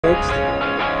Next.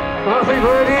 Athlete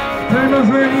ready, timers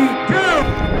ready, go!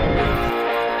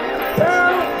 2,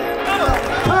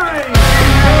 3!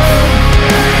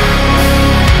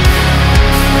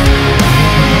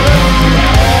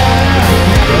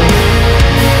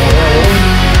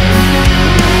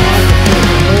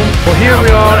 Well, here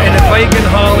we are in the Viking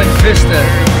Highland Vista,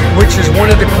 which is one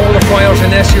of the qualifiers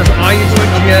in this year's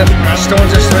IGF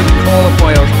Stones of Strength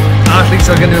qualifiers.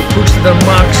 Athletes are going to push to their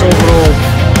max overall.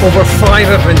 Over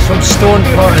 5 events from stone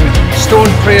putting, stone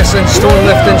pressing, stone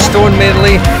lifting, stone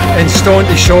medley and stone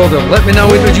to shoulder. Let me now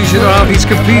introduce you to athletes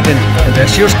competing in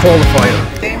this year's qualifier.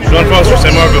 John Foster,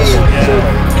 San Marcos.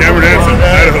 Cameron Hansen,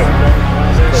 Idaho.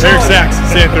 Eric Sachs,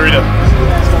 Santa Rita.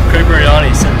 Craig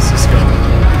Mariani, San Francisco.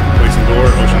 Jason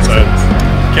Gore, Oceanside.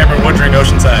 Cameron Woodring,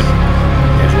 Oceanside.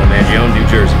 Angelo Mangione, New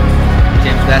Jersey.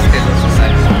 James Vasquez,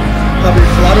 Oceanside. Javier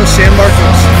Flado, San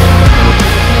Marcos.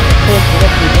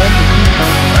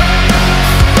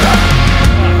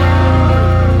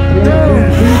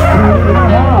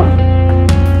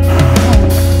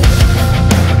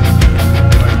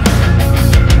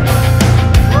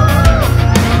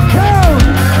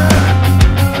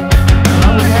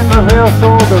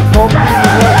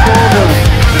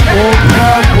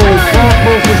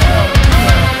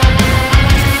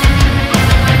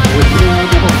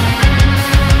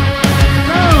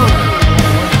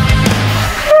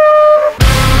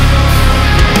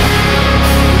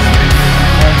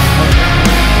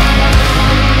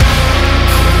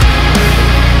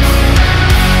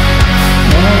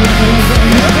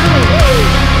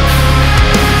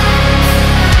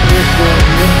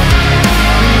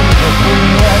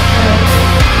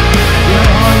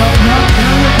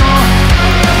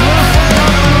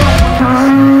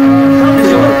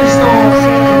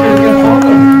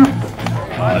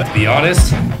 To be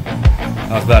honest, I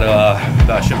was about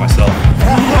to shit myself.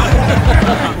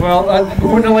 Well, I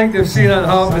wouldn't have liked to have seen that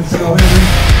happen, so.